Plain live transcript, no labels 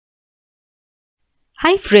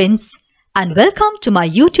Hi friends, and welcome to my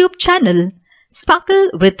YouTube channel, Sparkle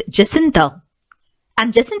with Jacintha.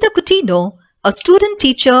 I'm Jacintha Coutinho, a student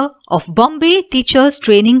teacher of Bombay Teachers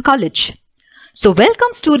Training College. So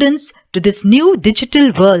welcome students to this new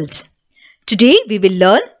digital world. Today we will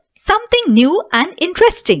learn something new and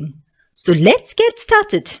interesting. So let's get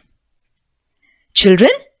started. Children,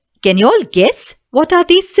 can you all guess what are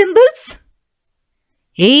these symbols?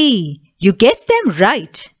 Hey, you guessed them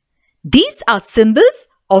right. These are symbols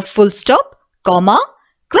of full stop, comma,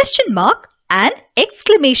 question mark and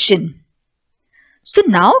exclamation. So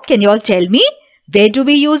now can you all tell me, where do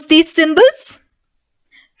we use these symbols?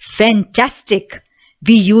 Fantastic!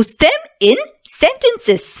 We use them in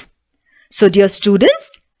sentences. So dear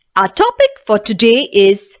students, our topic for today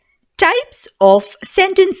is types of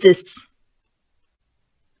sentences.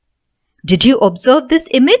 Did you observe this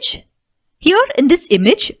image? Here in this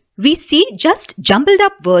image, we see just jumbled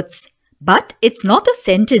up words, but it's not a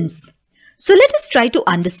sentence. So let us try to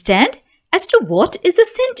understand as to what is a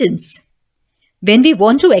sentence. When we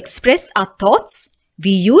want to express our thoughts,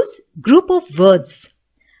 we use group of words.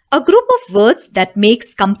 A group of words that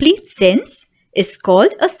makes complete sense is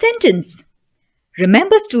called a sentence.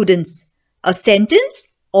 Remember students, a sentence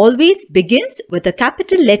always begins with a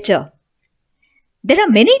capital letter. There are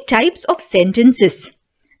many types of sentences,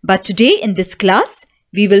 but today in this class,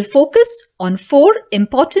 we will focus on 4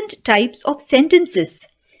 important types of sentences,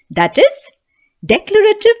 that is,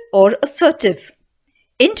 declarative or assertive,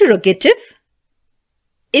 interrogative,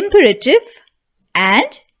 imperative,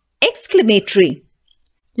 and exclamatory.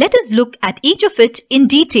 Let us look at each of it in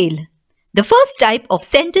detail. The first type of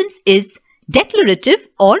sentence is declarative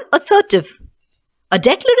or assertive. A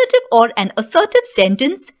declarative or an assertive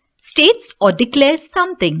sentence states or declares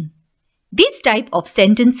something. These type of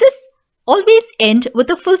sentences always end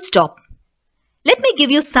with a full stop. Let me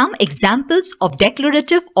give you some examples of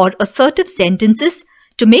declarative or assertive sentences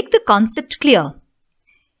to make the concept clear.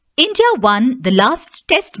 India won the last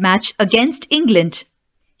test match against England.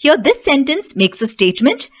 Here this sentence makes a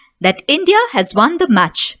statement that India has won the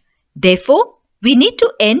match. Therefore, we need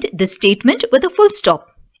to end this statement with a full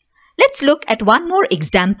stop. Let's look at one more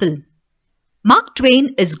example. Mark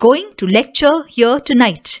Twain is going to lecture here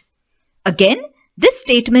tonight. Again, this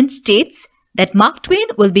statement states that Mark Twain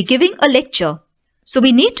will be giving a lecture, so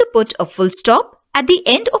we need to put a full stop at the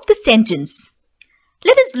end of the sentence.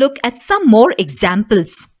 Let us look at some more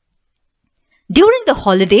examples. During the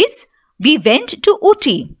holidays, we went to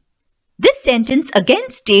Ooty. This sentence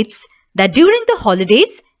again states that during the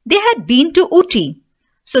holidays, they had been to Ooty,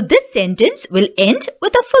 so this sentence will end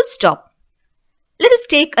with a full stop. Let us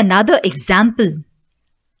take another example.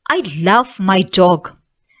 I love my dog.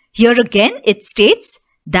 Here again it states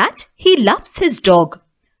that he loves his dog.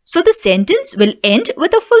 So the sentence will end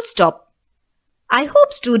with a full stop. I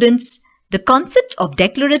hope students, the concept of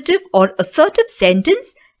declarative or assertive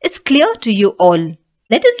sentence is clear to you all.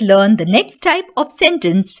 Let us learn the next type of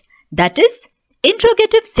sentence, that is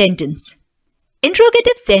interrogative sentence.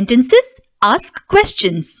 Interrogative sentences ask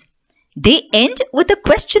questions. They end with a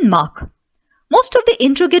question mark. Most of the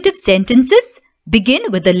interrogative sentences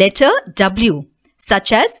begin with the letter W,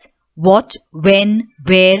 such as what, when,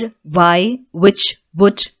 where, why, which,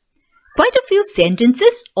 would. Quite a few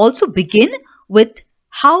sentences also begin with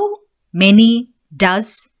how, many,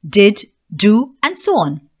 does, did, do, and so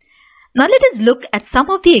on. Now let us look at some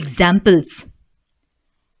of the examples.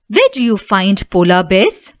 Where do you find polar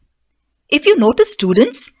bears? If you notice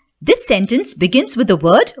students, this sentence begins with the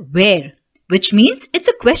word where, which means it's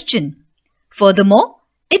a question. Furthermore,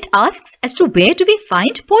 it asks as to where do we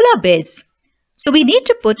find polar bears. So we need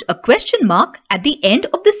to put a question mark at the end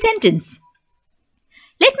of the sentence.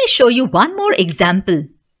 Let me show you one more example.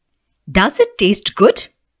 Does it taste good?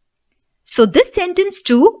 So this sentence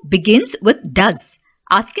too begins with does,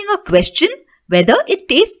 asking a question whether it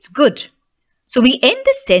tastes good. So we end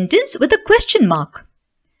this sentence with a question mark.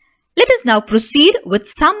 Let us now proceed with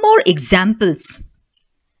some more examples.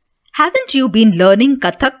 Haven't you been learning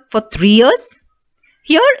Kathak for 3 years?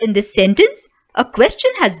 Here in this sentence, a question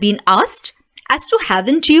has been asked as to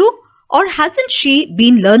haven't you or hasn't she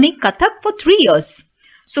been learning Kathak for 3 years.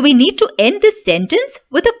 So we need to end this sentence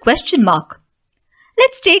with a question mark.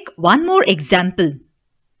 Let's take one more example.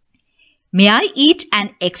 May I eat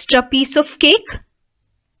an extra piece of cake?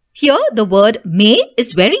 Here the word may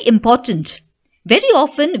is very important. Very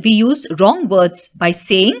often we use wrong words by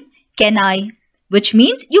saying can I, which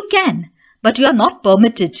means you can, but you are not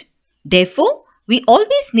permitted. Therefore, we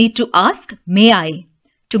always need to ask may I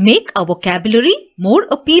to make our vocabulary more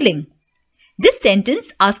appealing. This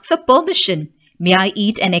sentence asks a permission. May I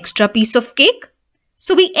eat an extra piece of cake?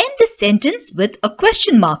 So we end this sentence with a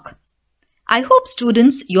question mark. I hope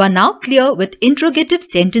students you are now clear with interrogative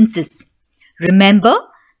sentences. Remember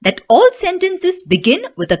that all sentences begin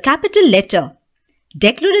with a capital letter.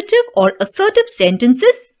 Declarative or assertive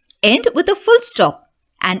sentences end with a full stop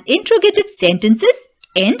and interrogative sentences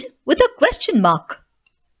end with a question mark.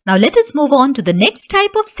 Now let us move on to the next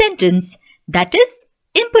type of sentence, that is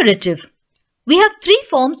imperative. We have three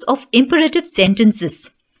forms of imperative sentences.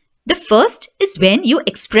 The first is when you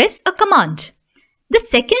express a command. The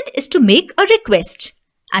second is to make a request.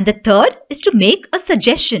 And the third is to make a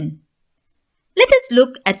suggestion. Let us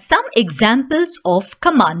look at some examples of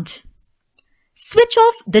command. Switch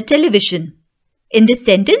off the television. In this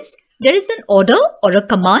sentence, there is an order or a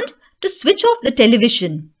command to switch off the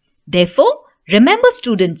television. Therefore, remember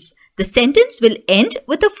students, the sentence will end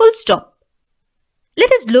with a full stop.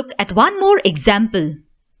 Let us look at one more example.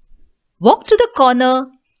 Walk to the corner,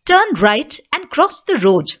 turn right and cross the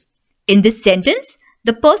road. In this sentence,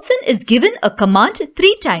 the person is given a command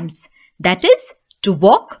 3 times. That is, to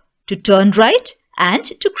walk, to turn right and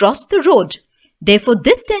to cross the road. Therefore,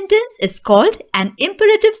 this sentence is called an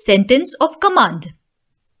imperative sentence of command.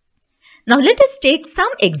 Now, let us take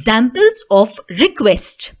some examples of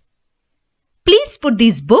request. Please put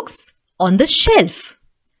these books on the shelf.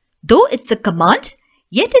 Though it's a command,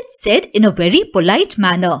 yet it's said in a very polite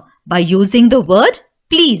manner by using the word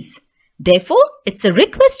please. Therefore, it's a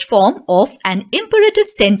request form of an imperative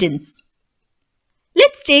sentence.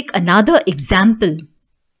 Let's take another example.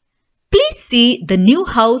 Please see the new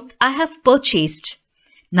house I have purchased.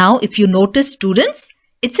 Now, if you notice students,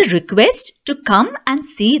 it's a request to come and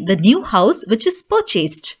see the new house which is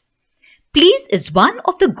purchased. Please is one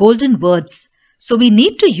of the golden words. So we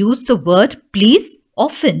need to use the word please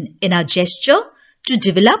often in our gesture to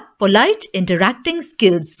develop polite interacting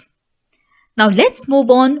skills. Now let's move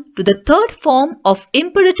on to the third form of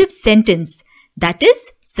imperative sentence, that is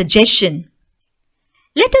suggestion.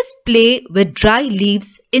 Let us play with dry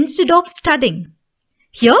leaves instead of studying.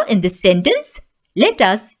 Here in this sentence, let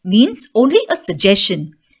us means only a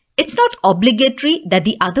suggestion. It's not obligatory that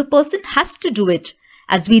the other person has to do it,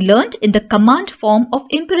 as we learnt in the command form of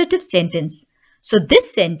imperative sentence. So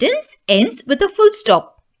this sentence ends with a full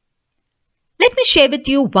stop. Let me share with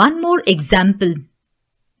you one more example.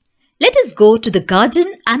 Let us go to the garden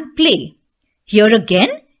and play. Here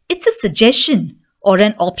again, it's a suggestion or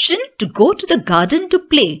an option to go to the garden to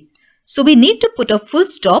play. So we need to put a full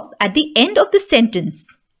stop at the end of the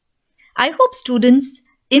sentence. I hope students,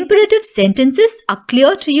 imperative sentences are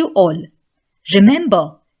clear to you all.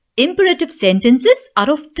 Remember, imperative sentences are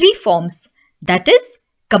of 3 forms, that is,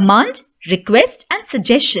 command, request and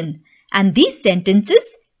suggestion, and these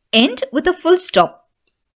sentences end with a full stop.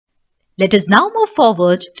 Let us now move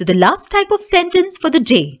forward to the last type of sentence for the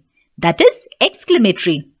day, that is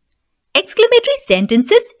exclamatory. Exclamatory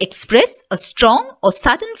sentences express a strong or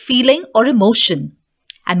sudden feeling or emotion.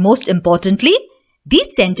 And most importantly,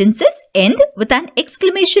 these sentences end with an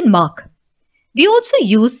exclamation mark. We also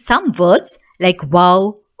use some words like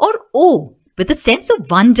wow or oh with a sense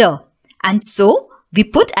of wonder, and so we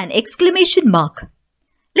put an exclamation mark.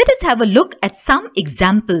 Let us have a look at some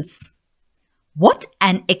examples. What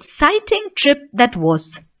an exciting trip that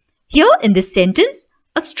was! Here in this sentence,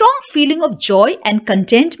 a strong feeling of joy and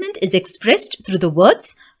contentment is expressed through the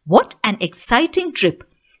words, what an exciting trip.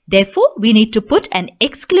 Therefore, we need to put an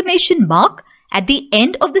exclamation mark at the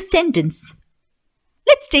end of the sentence.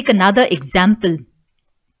 Let's take another example.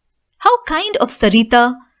 How kind of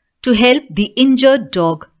Sarita to help the injured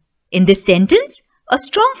dog. In this sentence, a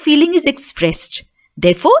strong feeling is expressed.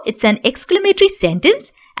 Therefore, it's an exclamatory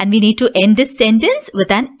sentence and we need to end this sentence with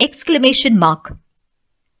an exclamation mark.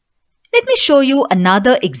 Let me show you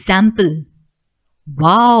another example.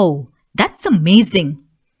 Wow, that's amazing.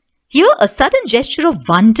 Here, a sudden gesture of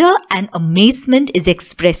wonder and amazement is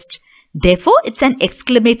expressed. Therefore, it's an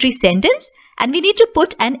exclamatory sentence and we need to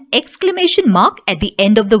put an exclamation mark at the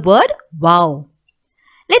end of the word wow.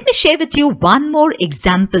 Let me share with you one more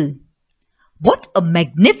example. What a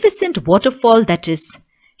magnificent waterfall that is.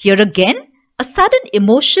 Here again, a sudden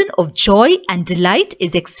emotion of joy and delight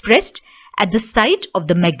is expressed at the sight of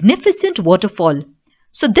the magnificent waterfall.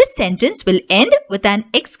 So this sentence will end with an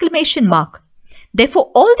exclamation mark.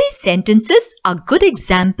 Therefore, all these sentences are good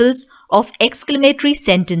examples of exclamatory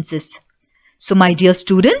sentences. So my dear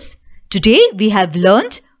students, today we have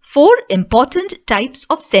learnt 4 important types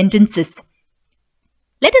of sentences.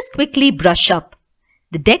 Let us quickly brush up.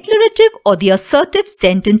 The declarative or the assertive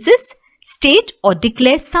sentences state or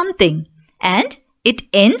declare something and it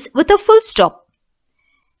ends with a full stop.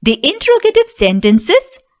 The interrogative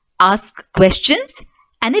sentences ask questions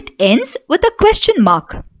and it ends with a question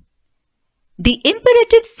mark. The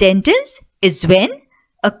imperative sentence is when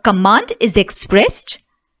a command is expressed,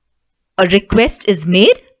 a request is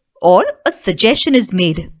made, or a suggestion is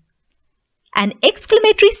made. An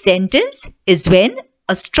exclamatory sentence is when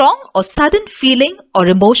a strong or sudden feeling or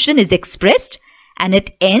emotion is expressed and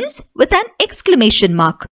it ends with an exclamation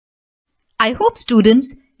mark. I hope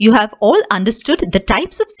students, you have all understood the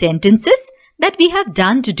types of sentences that we have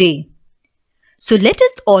done today. So let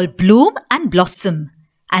us all bloom and blossom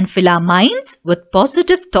and fill our minds with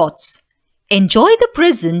positive thoughts. Enjoy the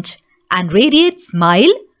present and radiate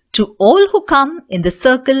smile to all who come in the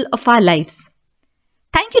circle of our lives.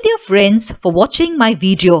 Thank you, dear friends, for watching my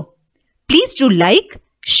video. Please do like,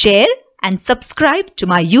 share and subscribe to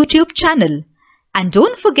my YouTube channel. And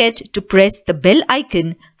don't forget to press the bell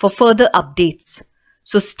icon for further updates.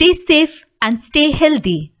 So stay safe and stay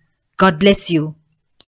healthy. God bless you.